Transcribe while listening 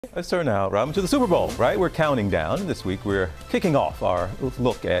Let's turn now, Robin, to the Super Bowl, right? We're counting down. This week we're kicking off our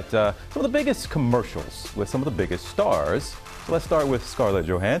look at some of the biggest commercials with some of the biggest stars. So let's start with Scarlett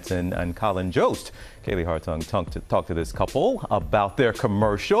Johansson and Colin Jost. Kaylee Hartung talked to this couple about their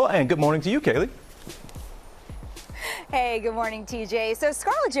commercial. And good morning to you, Kaylee. Hey, good morning, TJ. So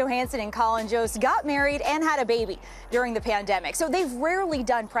Scarlett Johansson and Colin Jost got married and had a baby during the pandemic. So they've rarely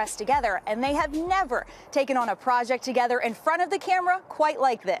done press together, and they have never taken on a project together in front of the camera quite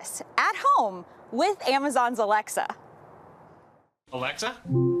like this, at home with Amazon's Alexa. Alexa,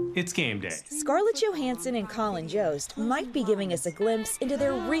 it's game day. Scarlett Johansson and Colin Jost might be giving us a glimpse into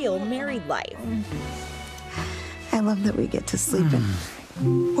their real married life. I love that we get to sleep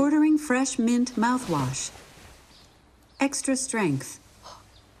in. Ordering fresh mint mouthwash. Extra strength.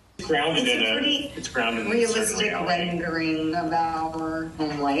 It's grounded in realistic rendering of our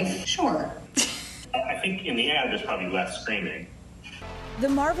home life. Sure. I think in the ad there's probably less screaming. The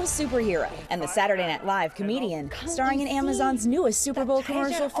Marvel superhero and the Saturday Night Live comedian starring in Amazon's newest Super Bowl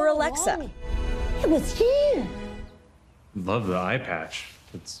commercial for Alexa. It was here. Love the eye patch.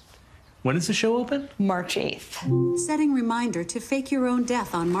 When does the show open? March 8th. Setting reminder to fake your own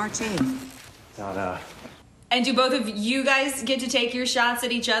death on March 8th. And do both of you guys get to take your shots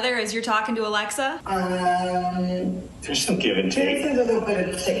at each other as you're talking to Alexa? There's some give and take. There's a little bit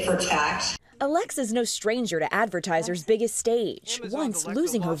of tit for tat. Alexa's no stranger to advertisers' biggest stage, once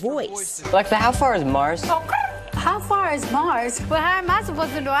losing her voice. Alexa, how far is Mars? How far is Mars? Well, how am I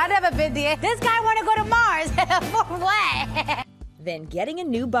supposed to know? I've never been there. This guy want to go to Mars. For what? Then getting a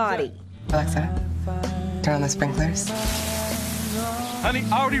new body. Alexa, turn on the sprinklers. Honey,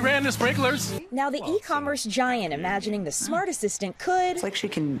 I already ran the sprinklers. Now the e-commerce giant imagining the smart assistant could... It's like she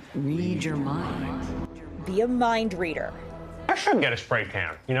can read your mind. ...be a mind reader. I should get a spray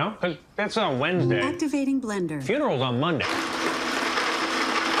can, you know, because that's on Wednesday. Activating blender. Funeral's on Monday.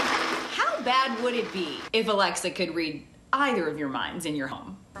 How bad would it be if Alexa could read either of your minds in your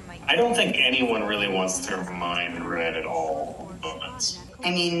home? I don't think anyone really wants their mind read at all moments. I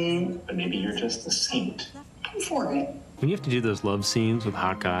mean, But maybe you're just a saint. I'm for it. When you have to do those love scenes with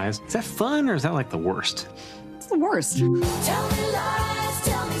hot guys, is that fun or is that like the worst? It's the worst.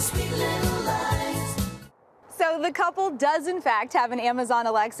 So the couple does in fact have an Amazon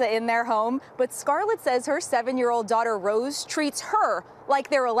Alexa in their home, but Scarlett says her 7-year-old daughter Rose treats her like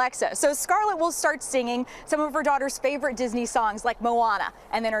their Alexa. So Scarlett will start singing some of her daughter's favorite Disney songs like Moana,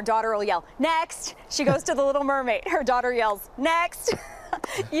 and then her daughter will yell, "Next!" She goes to The Little Mermaid. Her daughter yells, "Next!"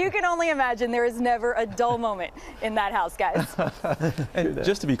 You can only imagine there is never a dull moment in that house, guys. And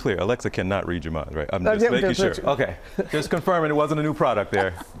just to be clear, Alexa cannot read your mind, right? I'm just making sure. Okay, just confirming it wasn't a new product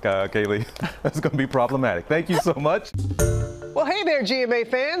there, Kaylee. That's going to be problematic. Thank you so much. Well, hey there,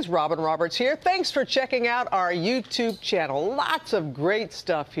 GMA fans. Robin Roberts here. Thanks for checking out our YouTube channel. Lots of great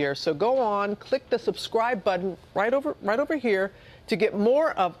stuff here. So go on, click the subscribe button right over here to get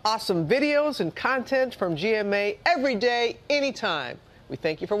more of awesome videos and content from GMA every day, anytime. We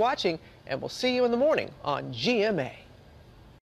thank you for watching, and we'll see you in the morning on GMA.